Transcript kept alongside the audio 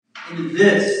In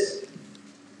this,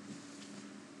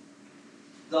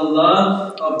 the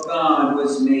love of God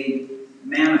was made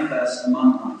manifest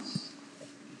among us.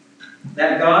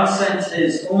 That God sent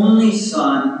His only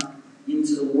Son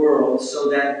into the world so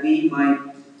that we might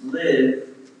live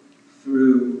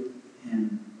through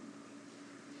Him.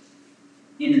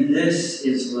 In this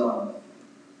is love.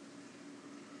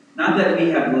 Not that we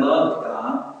have loved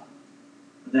God,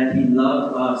 but that He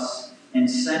loved us and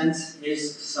sent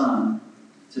His Son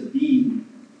to be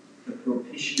the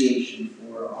propitiation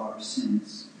for our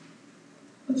sins.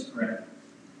 Let's pray.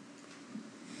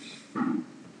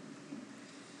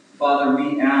 Father,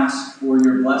 we ask for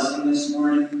your blessing this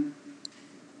morning,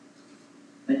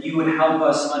 that you would help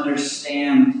us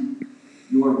understand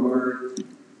your word.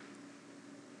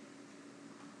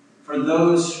 For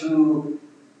those who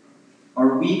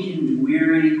are weak and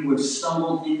weary, who have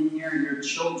stumbled in here, your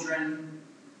children,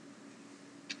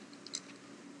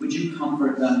 would you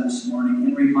comfort them this morning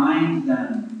and remind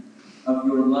them of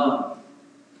your love?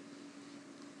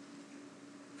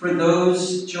 For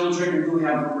those children who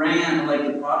have ran like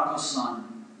the prodigal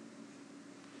son,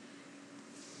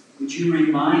 would you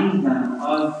remind them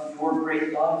of your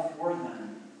great love for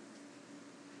them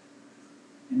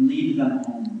and lead them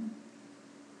home?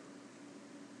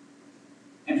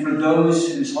 And for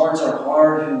those whose hearts are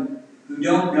hard, who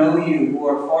don't know you, who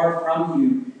are far from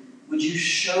you, would you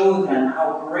show them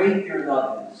how great your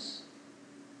love is?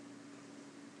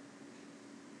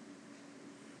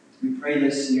 We pray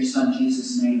this in your Son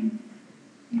Jesus' name.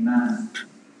 Amen.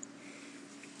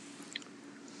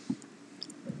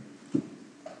 I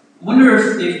wonder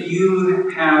if you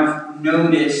have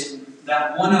noticed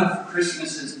that one of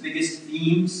Christmas's biggest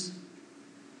themes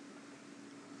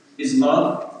is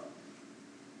love.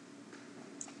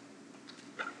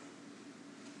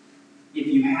 If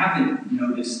you haven't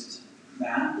noticed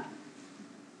that,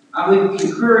 I would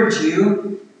encourage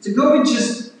you to go and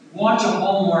just watch a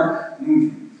Hallmark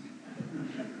movie.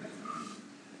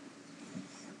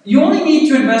 You only need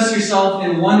to invest yourself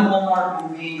in one Hallmark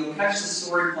movie, and you'll catch the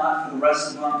story plot for the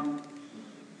rest of them.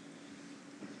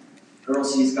 Girl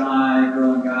sees guy,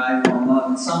 girl and guy fall in love,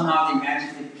 and somehow they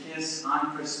magically kiss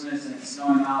on Christmas, and it's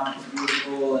snowing out, and it's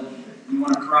beautiful, and you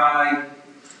want to cry.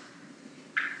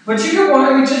 But you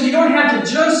don't have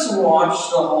to just watch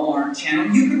the Hallmark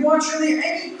Channel. You can watch really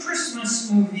any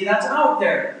Christmas movie that's out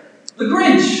there. The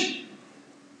Grinch.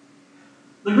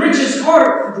 The Grinch's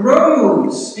heart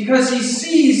grows because he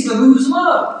sees the Who's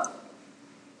love.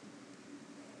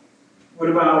 What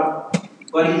about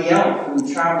Buddy the Elf,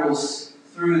 who travels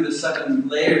through the 7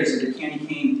 layers of the candy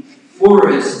cane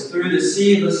forest, through the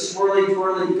sea of the swirly,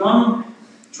 twirly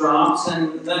gumdrops,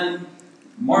 and then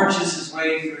marches his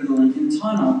way through the Lincoln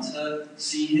Tunnel to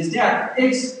see his dad?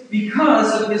 It's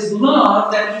because of his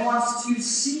love that he wants to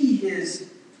see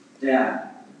his dad.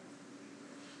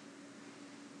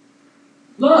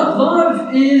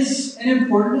 Love is an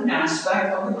important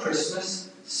aspect of the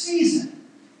Christmas season.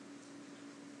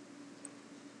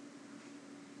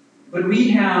 But we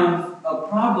have a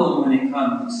problem when it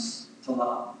comes to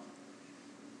love.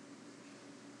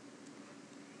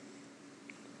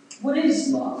 What is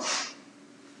love?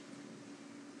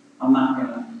 I'm not going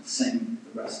to sing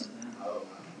the rest of that.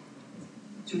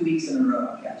 2 weeks in a row,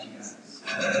 I'll catch you guys.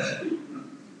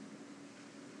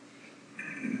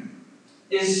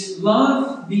 Is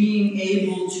love being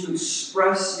able to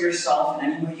express yourself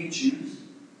in any way you choose?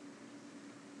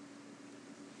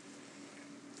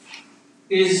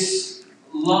 Is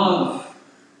love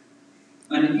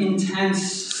an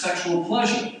intense sexual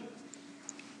pleasure?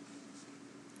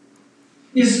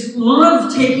 Is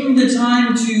love taking the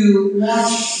time to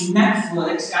watch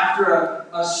Netflix after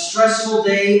a stressful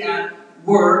day at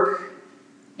work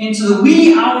into the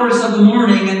wee hours of the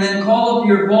morning and then call up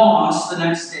your boss the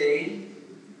next day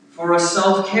for a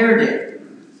self-care day?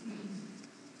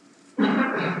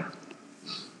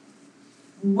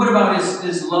 What about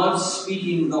is love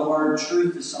speaking the hard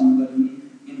truth to somebody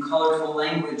in colorful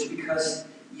language? Because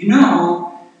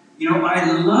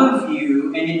I love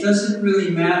you, and it doesn't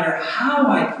really matter how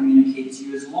I communicate to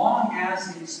you as long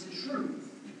as it's the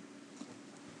truth.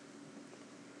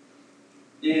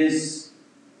 Is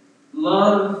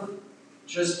love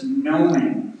just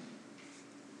knowing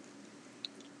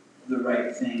the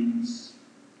right things,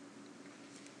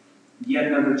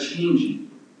 yet never changing?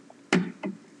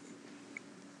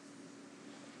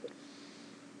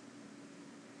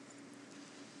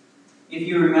 If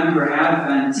you remember,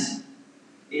 Advent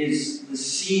is the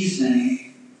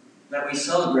season that we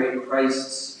celebrate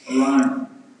Christ's arrival.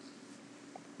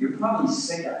 You're probably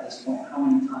sick at this point how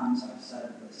many times I've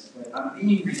said this, but I'm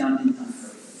being redundant on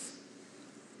purpose.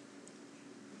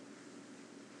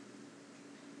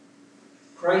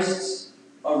 Christ's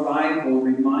arrival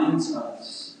reminds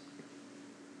us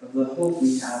of the hope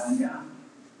we have in God.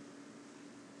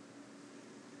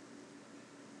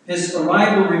 His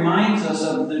arrival reminds us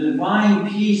of the divine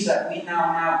peace that we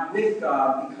now have with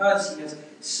God because He has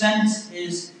sent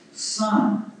His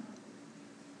Son.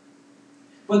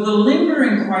 But the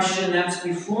lingering question that's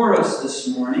before us this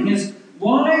morning is,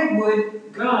 why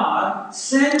would God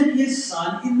send His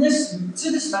Son to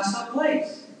this messed up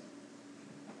place?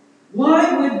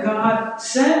 Why would God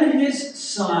send His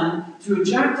Son to a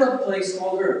jacked up place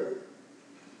called earth?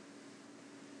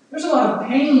 There's a lot of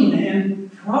pain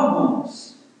and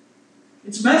problems.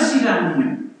 It's messy down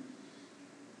here.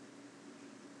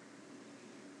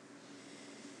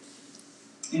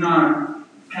 In our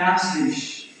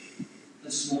passage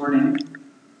this morning,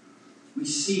 we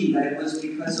see that it was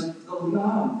because of the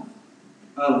love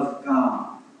of God.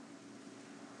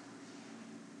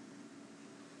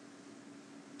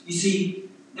 You see,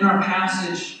 in our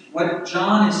passage, what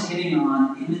John is hitting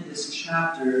on in this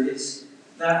chapter is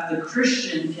that the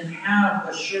Christian can have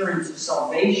assurance of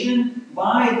salvation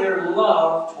by their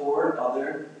love toward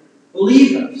other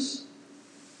believers.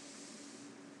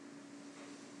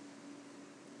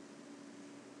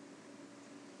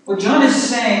 What John is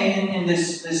saying in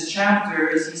this chapter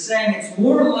is he's saying it's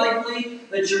more likely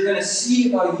that you're going to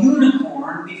see a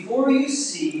unicorn before you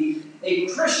see a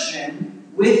Christian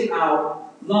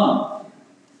without love.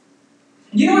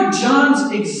 And you know what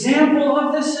John's example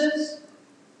of this is?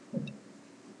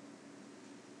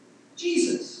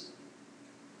 Jesus.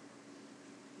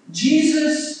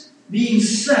 Jesus being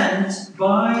sent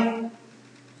by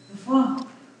the Father.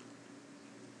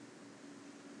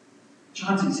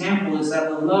 John's example is that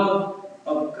the love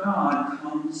of God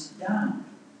comes down.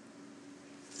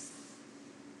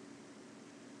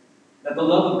 That the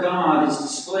love of God is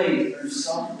displayed through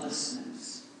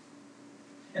selflessness.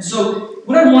 And so,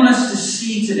 what I want us to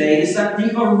see today is that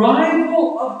the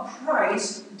arrival of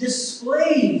Christ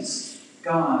displays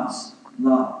God's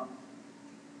love.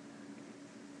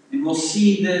 And we'll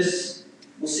see this,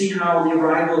 we'll see how the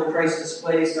arrival of Christ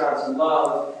displays God's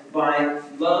love by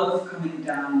love coming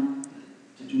down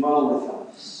to dwell with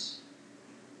us.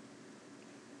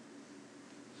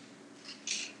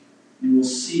 And we'll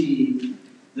see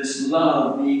this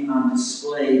love being on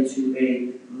display to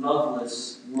a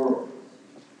loveless world.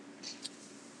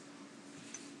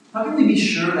 How can we be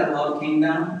sure that love came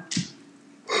down?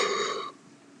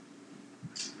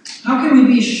 How can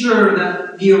we be sure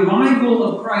that the arrival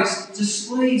of Christ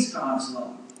displays God's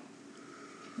love?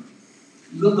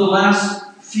 The last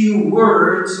few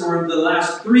words, or the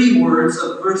last 3 words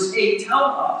of verse 8 tell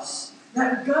us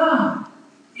that God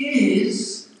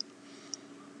is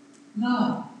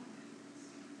love.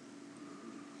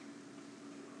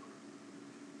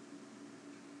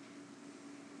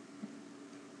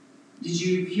 Did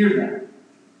you hear that?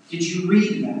 Did you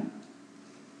read that?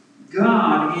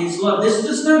 God is love. This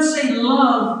does not say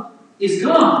love is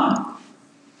God.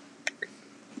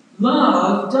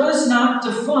 Love does not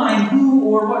define who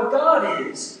or what God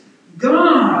is.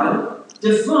 God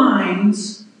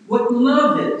defines what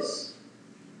love is.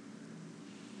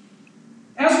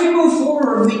 As we move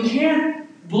forward, we can't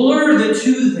blur the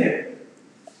two there.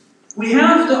 We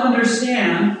have to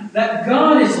understand that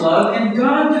God is love, and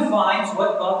God defines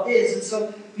what love is. And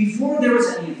so, before there was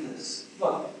any of this,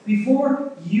 look,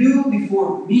 before you,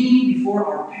 before me, before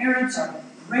our parents, our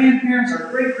grandparents,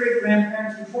 our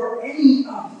great-great-grandparents, before any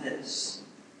of this,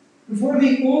 before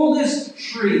the oldest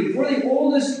tree, before the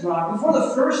oldest rock, before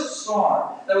the first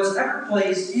star that was ever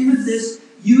placed in this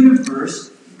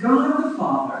universe, God the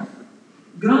Father,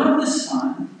 God the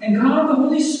Son, and God the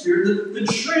Holy Spirit, the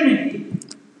Trinity,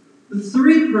 the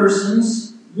 3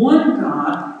 persons, one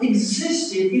God,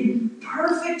 existed in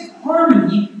perfect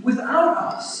harmony without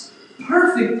us,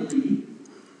 perfectly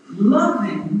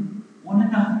loving one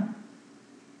another.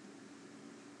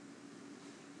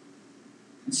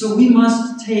 And so we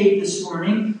must take this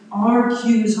morning our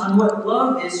cues on what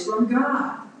love is from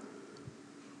God.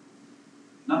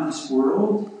 Not this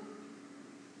world.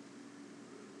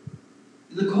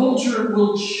 The culture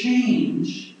will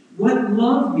change what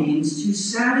love means to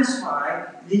satisfy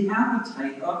the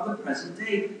appetite of the present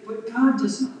day. But God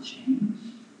does not change.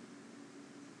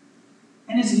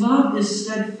 And His love is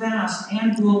steadfast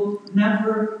and will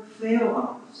never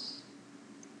fail us.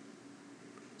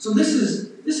 So this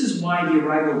is why the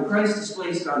arrival of Christ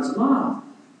displays God's love.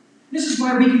 This is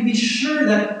why we can be sure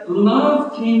that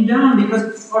love came down,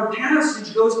 because our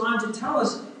passage goes on to tell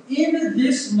us, in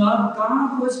this love,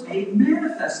 God was made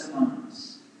manifest among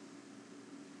us.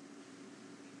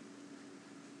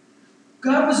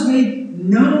 God was made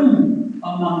known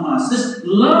among us. This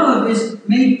love is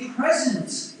made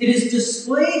present. It is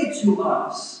displayed to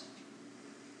us.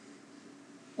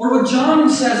 Or what John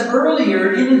says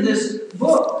earlier in this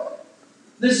book,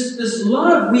 this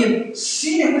love, we have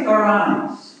seen it with our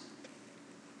eyes.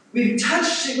 We've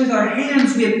touched it with our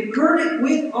hands. We have heard it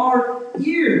with our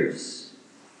ears.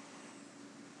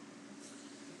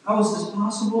 How is this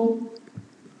possible?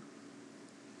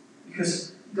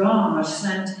 Because God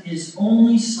sent His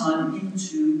only Son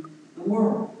into the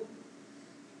world.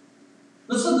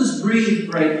 Let's let this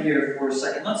breathe right here for a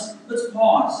second. Let's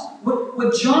pause.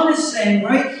 What John is saying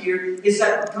right here is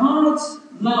that God's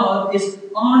love is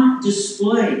on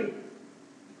display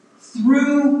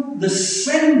through the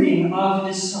sending of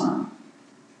His Son.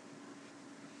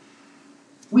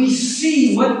 We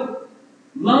see what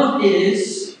love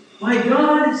is by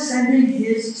God sending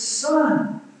His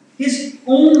Son, His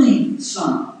only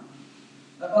Son.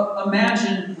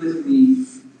 Imagine with me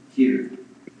here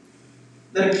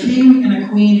that a king and a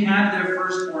queen have their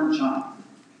firstborn child,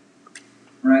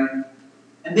 right?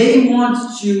 And they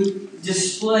want to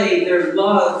display their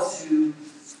love to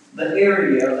the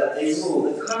area that they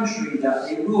rule, the country that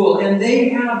they rule. And they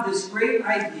have this great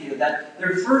idea that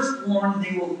their firstborn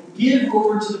they will give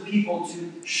over to the people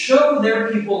to show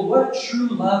their people what true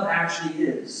love actually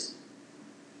is.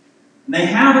 And they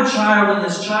have a child, and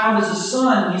this child is a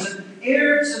son. He's an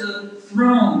heir to the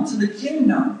throne, to the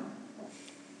kingdom.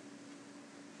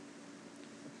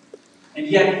 And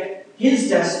yet, his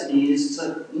destiny is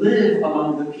to live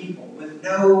among the people with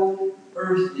no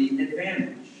earthly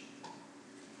advantage.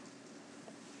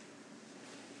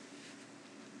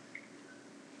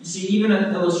 You see, even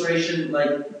an illustration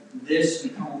like this,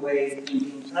 we come away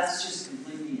thinking, that's just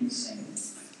completely insane.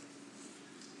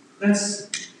 That's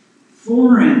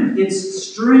foreign. It's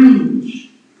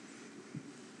strange.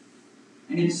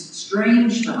 And it's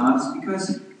strange to us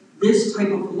because this type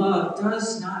of love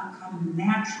does not come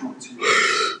natural to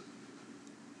us.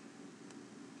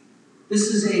 This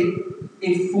is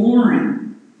a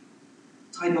foreign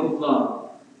type of love.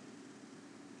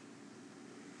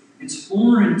 It's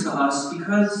foreign to us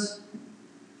because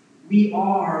we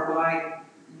are, by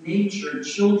nature,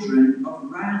 children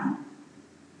of wrath.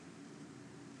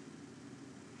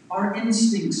 Our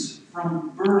instincts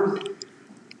from birth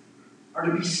are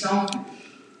to be selfish.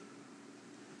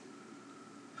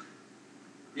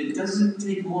 It doesn't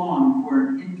take long for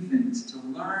an infant to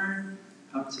learn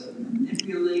how to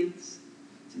manipulate,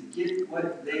 to get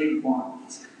what they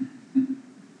want.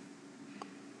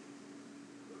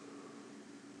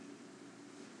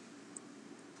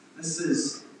 This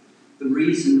is the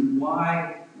reason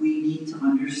why we need to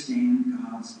understand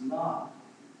God's love.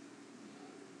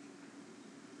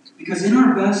 Because in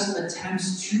our best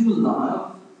attempts to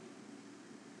love,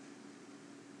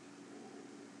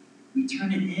 we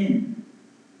turn it in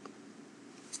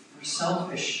for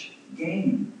selfish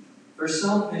gain, for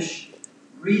selfish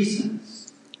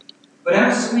reasons. But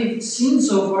as we've seen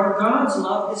so far, God's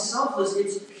love is selfless,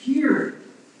 it's pure.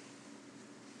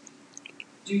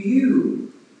 Do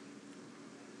you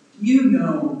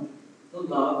know the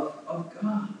love of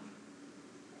God?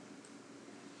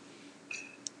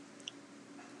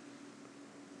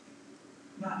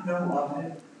 Not know of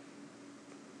it.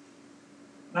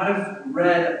 Not have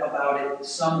read about it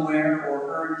somewhere or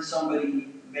heard somebody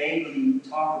vaguely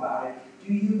talk about it.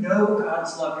 Do you know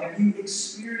God's love? Have you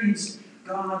experienced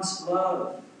God's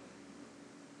love?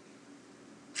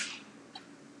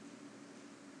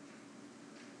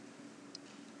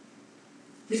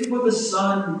 Think of what the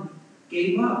Son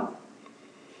gave up.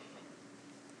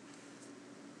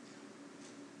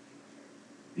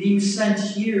 Being sent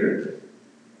here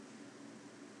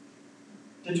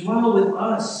to dwell with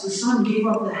us. The Son gave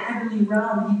up the heavenly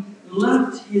realm. He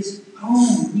left His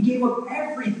home. He gave up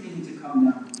everything to come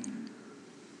down here.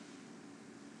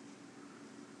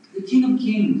 The King of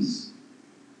Kings,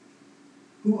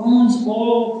 who owns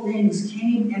all things,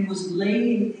 came and was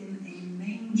laid in a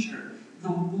manger. The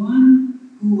one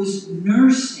who was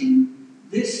nursing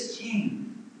this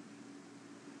king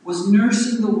was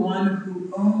nursing the one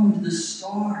who owned the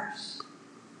stars.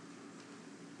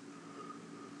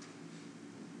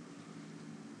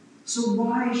 So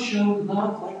why show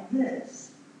love like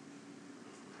this?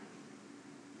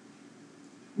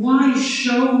 Why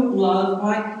show love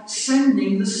by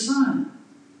sending the Son?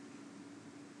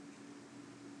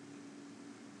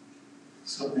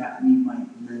 So that we might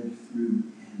live through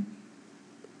Him.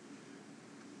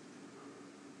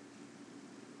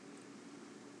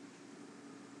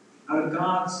 Out of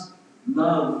God's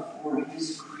love for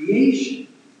His creation.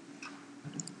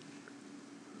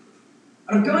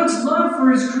 Out of God's love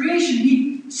for His creation,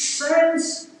 He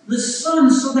sends the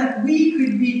Son so that we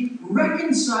could be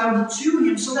reconciled to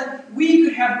Him, so that we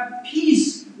could have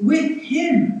peace with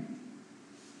Him.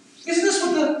 Isn't this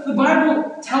what the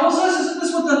Bible tells us? Isn't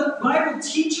this what the Bible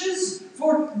teaches?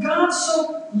 For God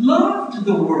so loved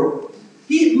the world.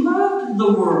 He loved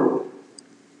the world.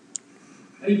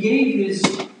 He gave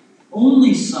His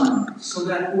only Son, so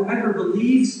that whoever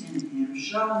believes in Him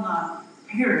shall not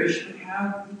perish, but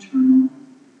have eternal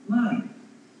life.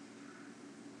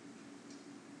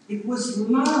 It was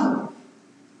love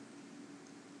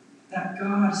that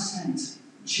God sent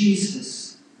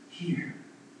Jesus here.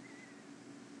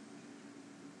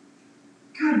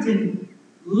 God didn't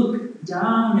look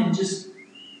down and just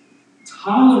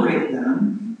tolerate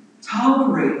them,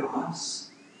 tolerate us.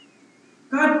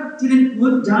 God didn't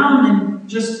look down and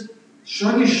just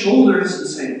shrug His shoulders and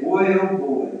say, boy, oh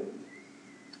boy.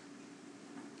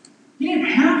 He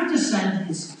didn't have to send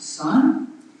His Son.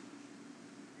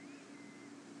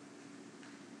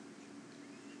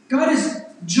 God is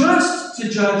just to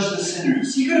judge the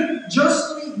sinners. He could have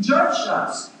justly judged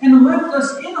us and left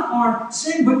us in our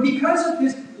sin, but because of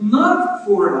His love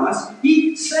for us,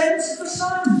 He sends the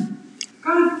Son.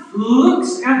 God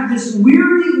looks at this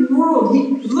weary world. He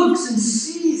looks and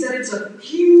sees that it's a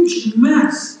huge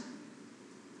mess.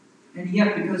 And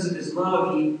yet, because of His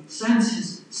love, He sends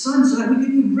His Son so that we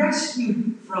can be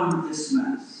rescued from this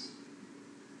mess.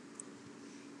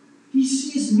 He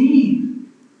sees me.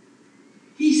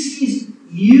 He sees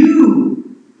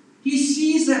you. He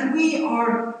sees that we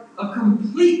are a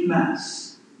complete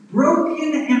mess,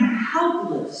 broken and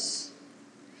helpless.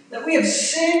 That we have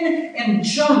sin and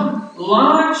junk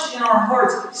lodged in our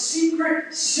hearts,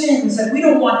 secret sins that we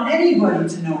don't want anybody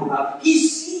to know about. He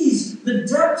sees the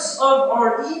depths of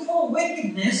our evil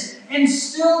wickedness and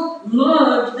still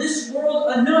loved this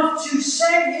world enough to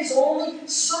send His only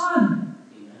Son.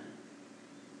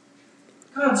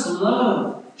 God's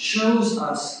love shows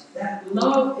us that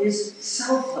love is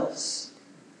selfless.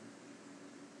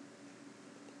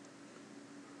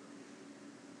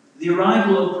 The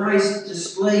arrival of Christ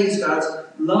displays God's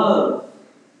love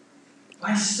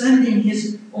by sending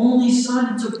His only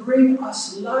Son to bring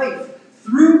us life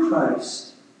through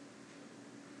Christ.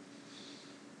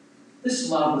 This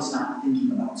love was not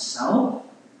thinking about self.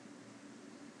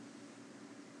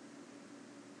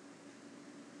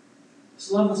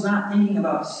 This love was not thinking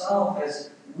about self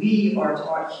as we are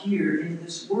taught here in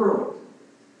this world.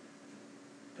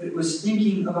 But it was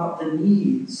thinking about the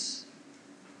needs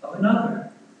of another.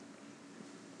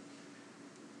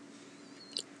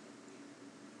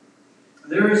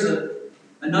 There is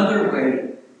another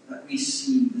way that we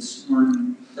see this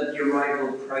morning that the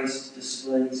arrival of Christ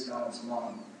displays God's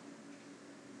love.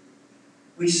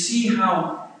 We see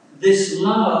how this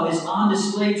love is on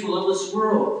display to a loveless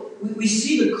world. We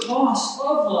see the cost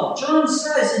of love. John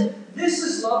says, and this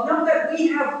is love, not that we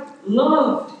have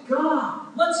loved God.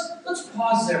 Let's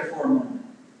pause there for a moment.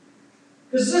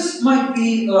 Because this might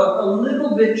be a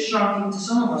little bit shocking to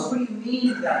some of us. What do you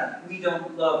mean that we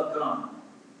don't love God?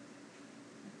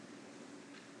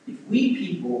 If we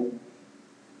people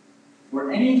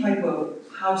were any type of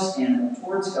house animal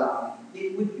towards God,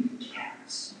 it would be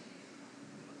cats.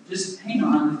 Just hang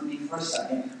on with me for a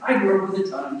second. I grew up with a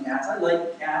ton of cats. I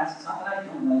like cats. It's not that I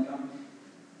don't like them.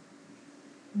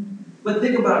 But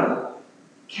think about it.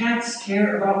 Cats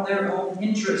care about their own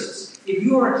interests. If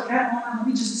you are a cat owner, let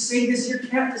me just say this. Your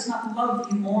cat does not love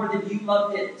you more than you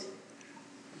love it.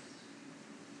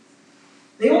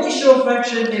 They only show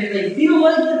affection if they feel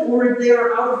like it or if they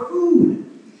are out of food.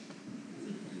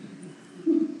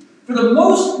 For the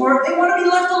most part, they want to be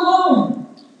left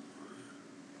alone.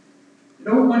 They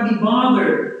don't want to be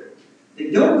bothered. They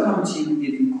don't come to you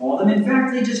if you call them. In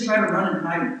fact, they just try to run and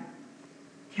hide.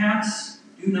 Cats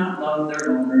do not love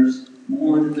their owners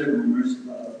more than their owners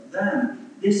love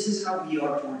them. This is how we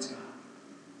are towards God.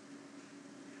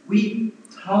 We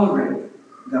tolerate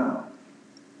God.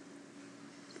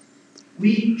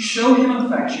 We show Him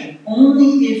affection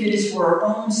only if it is for our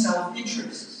own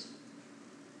self-interests.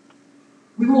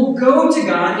 We will go to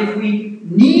God if we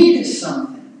need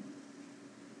something,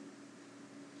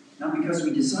 not because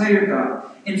we desire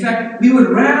God. In fact, we would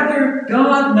rather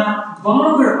God not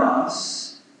bother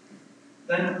us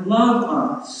than love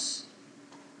us.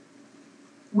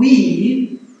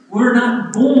 We were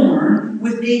not born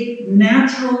with a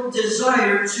natural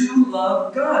desire to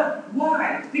love God.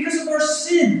 Why? Because of our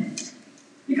sin.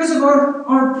 Because of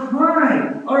our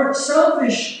pride, our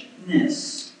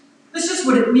selfishness. This is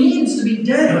what it means to be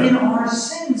dead in our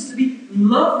sins, to be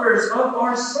lovers of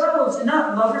ourselves and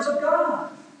not lovers of God.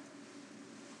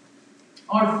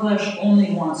 Our flesh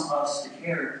only wants us to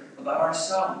care about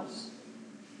ourselves.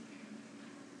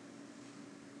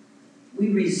 we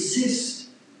resist,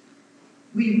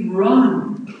 we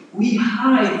run, we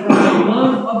hide from the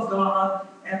love of God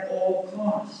at all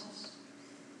costs.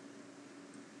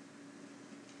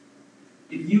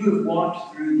 If you have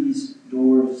walked through these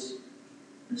doors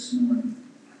this morning,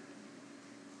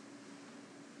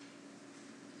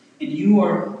 and you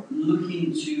are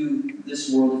looking to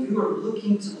this world, if you are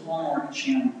looking to the Hallmark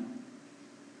Channel,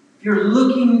 if you're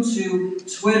looking to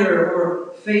Twitter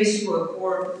or Facebook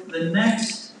or the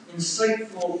next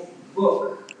insightful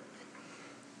book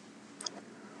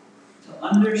to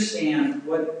understand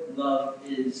what love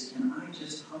is, can I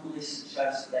just humbly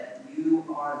suggest that you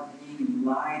are being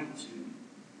lied to?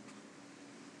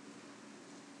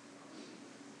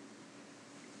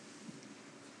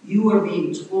 You are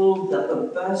being told that the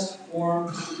best form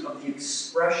of the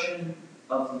expression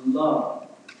of love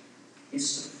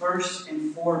is to first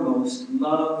and foremost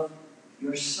love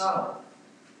yourself.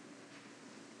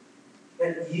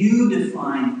 That you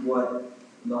define what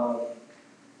love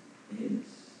is.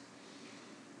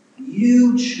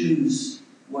 You choose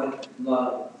what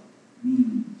love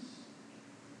means.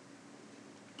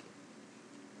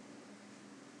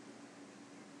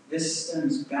 This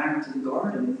stems back to the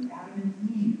garden with Adam and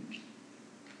Eve.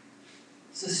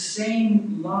 It's the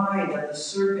same lie that the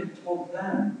serpent told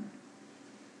them.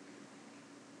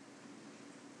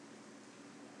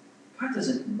 God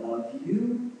doesn't love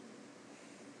you.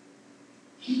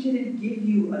 He didn't give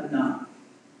you enough.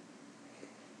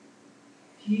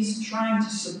 He's trying to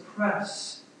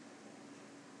suppress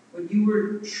what you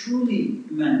were truly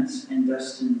meant and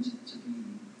destined to be.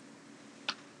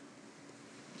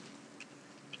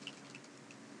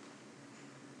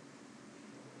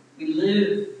 We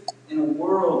live in a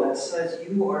world that says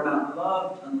you are not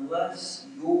loved unless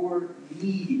your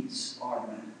needs are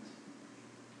met.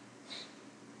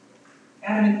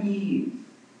 Adam and Eve.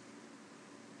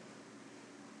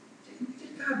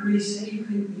 Did God really say you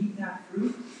couldn't eat that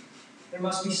fruit? There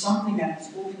must be something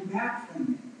that's holding back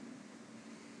from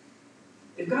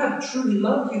you. If God truly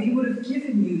loved you, He would have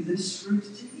given you this fruit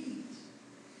to eat.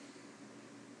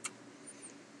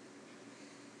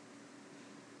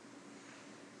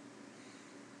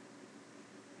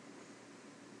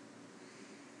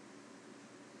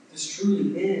 This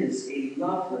truly is a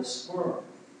loveless world.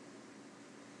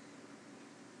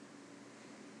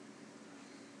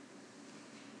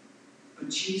 But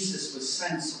Jesus was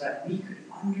sent so that we could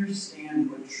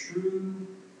understand what true,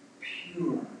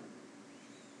 pure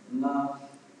love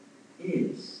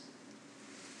is.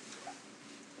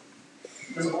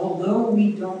 Because although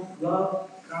we don't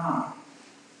love God,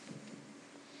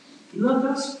 He loved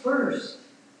us first.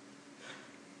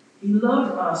 He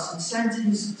loved us and sent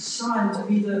His Son to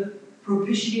be the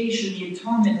propitiation, the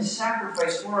atonement, the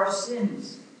sacrifice for our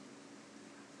sins.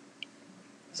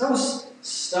 As I was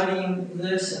studying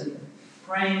this and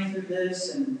praying through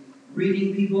this and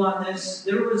reading people on this,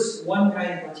 there was one guy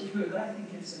in particular that I think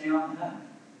hits the nail on the head.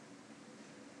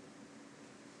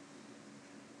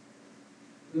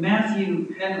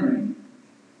 Matthew Henry,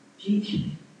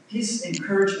 his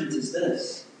encouragement is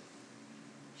this.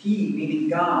 He, meaning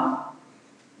God,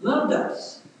 loved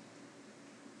us.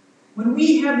 When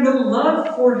we had no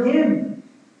love for Him,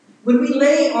 when we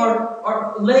lay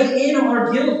in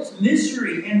our guilt,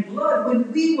 misery, and blood,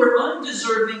 when we were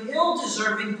undeserving,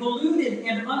 ill-deserving, polluted,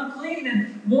 and unclean,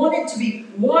 and wanted to be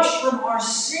washed from our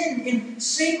sin in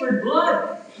sacred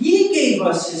blood, He gave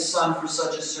us His Son for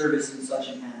such a service and such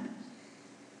an end.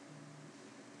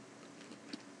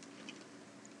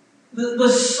 The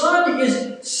Son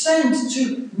is sent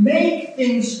to make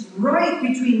things right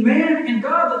between man and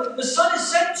God. The Son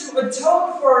is sent to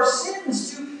atone for our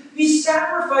sins, to be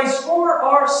sacrificed for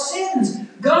our sins.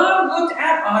 God looked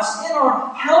at us in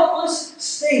our helpless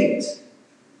state.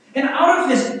 And out of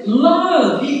His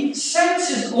love, He sent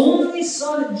His only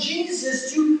Son,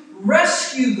 Jesus, to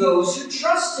rescue those who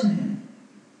trust in Him.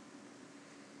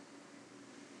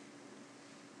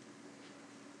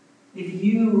 If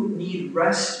you need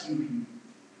rescuing,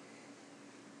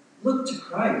 look to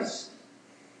Christ.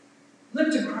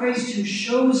 Look to Christ who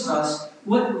shows us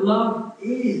what love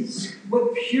is,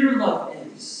 what pure love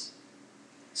is.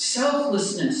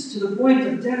 Selflessness to the point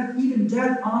of death, even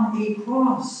death on a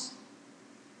cross.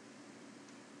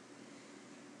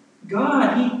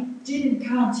 God, He didn't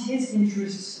count His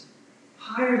interests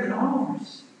higher than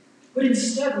ours, but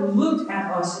instead looked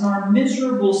at us in our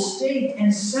miserable state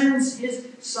and sends His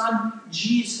Son,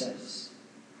 Jesus.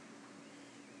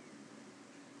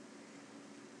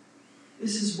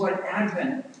 This is what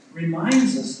Advent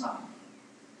reminds us of.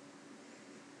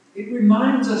 It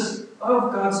reminds us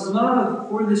of God's love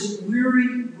for this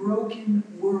weary, broken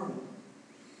world.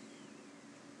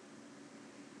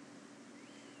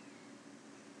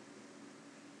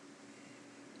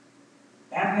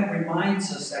 Advent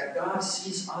reminds us that God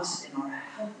sees us in our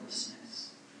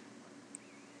helplessness,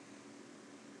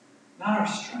 not our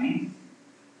strength,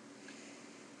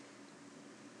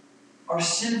 our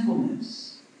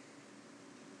sinfulness,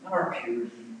 not our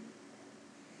purity.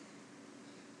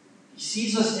 He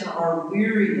sees us in our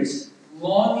weariness,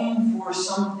 longing for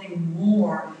something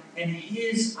more, and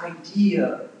His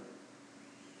idea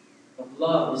of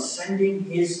love is sending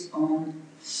His own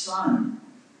Son.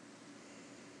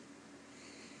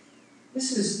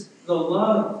 This is the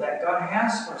love that God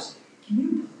has for us. Can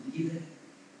you believe it?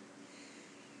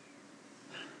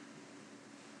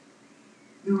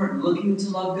 We weren't looking to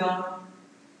love God.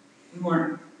 We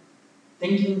weren't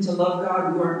thinking to love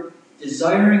God. We weren't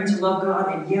desiring to love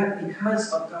God. And yet,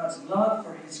 because of God's love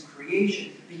for His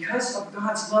creation, because of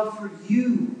God's love for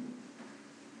you,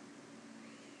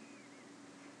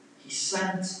 He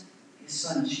sent His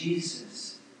Son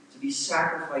Jesus to be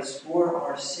sacrificed for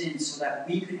our sins so that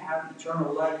we could have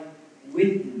eternal life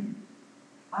with Him.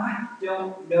 I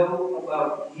don't know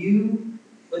about you,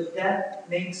 but that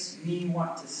makes me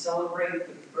want to celebrate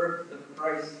the birth of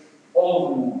Christ all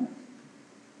the more.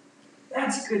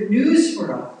 That's good news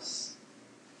for us.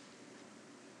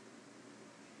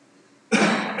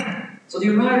 So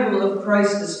the arrival of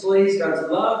Christ displays God's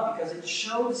love because it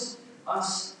shows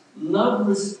us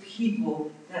loveless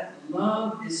people that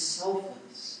love is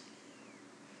selfless.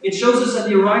 It shows us that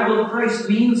the arrival of Christ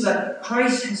means that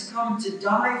Christ has come to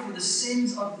die for the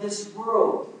sins of this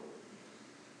world.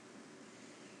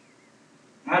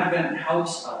 Advent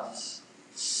helps us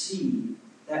see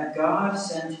that God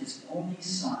sent His only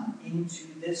Son into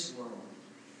this world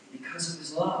because of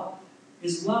His love.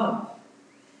 His love.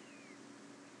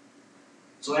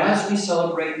 So as we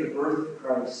celebrate the birth of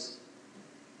Christ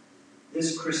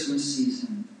this Christmas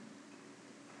season,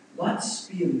 let's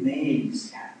be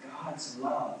amazed at God's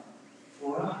love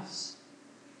for us.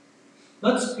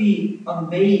 Let's be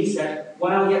amazed that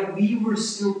while yet we were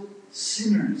still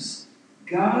sinners,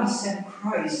 God sent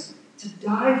Christ to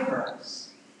die for us.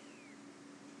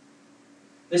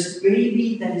 This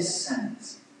baby that is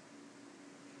sent,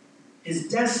 His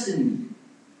destiny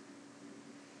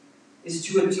is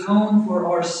to atone for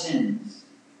our sins.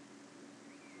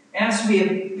 As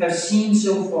we have seen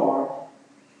so far,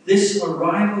 this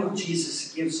arrival of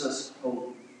Jesus gives us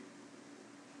hope.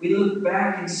 We look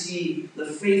back and see the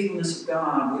faithfulness of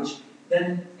God, which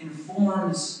then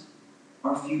informs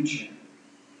our future.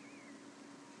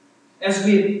 As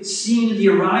we have seen, the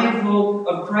arrival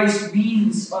of Christ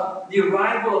means the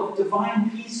arrival of divine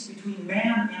peace between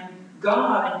man and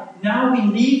God. And now we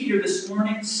leave here this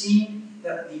morning seeing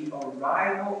that the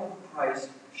arrival of Christ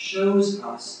shows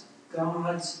us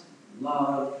God's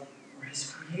love for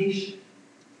His creation.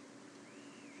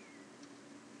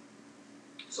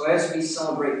 So as we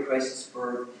celebrate Christ's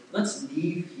birth, let's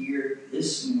leave here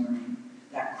this morning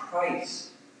that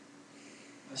Christ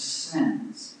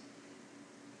ascends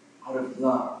out of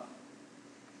love.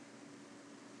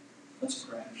 Let's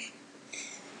pray.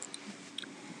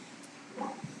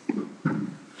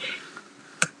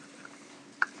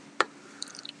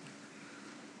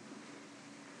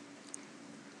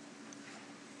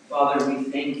 Father, we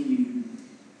thank You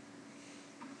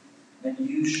that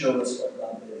You show us what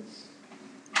love is.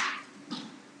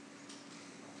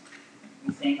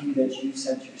 We thank You that You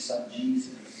sent Your Son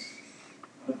Jesus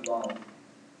out of love.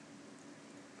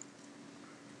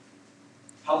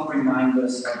 Help remind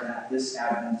us of that this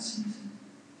Advent season.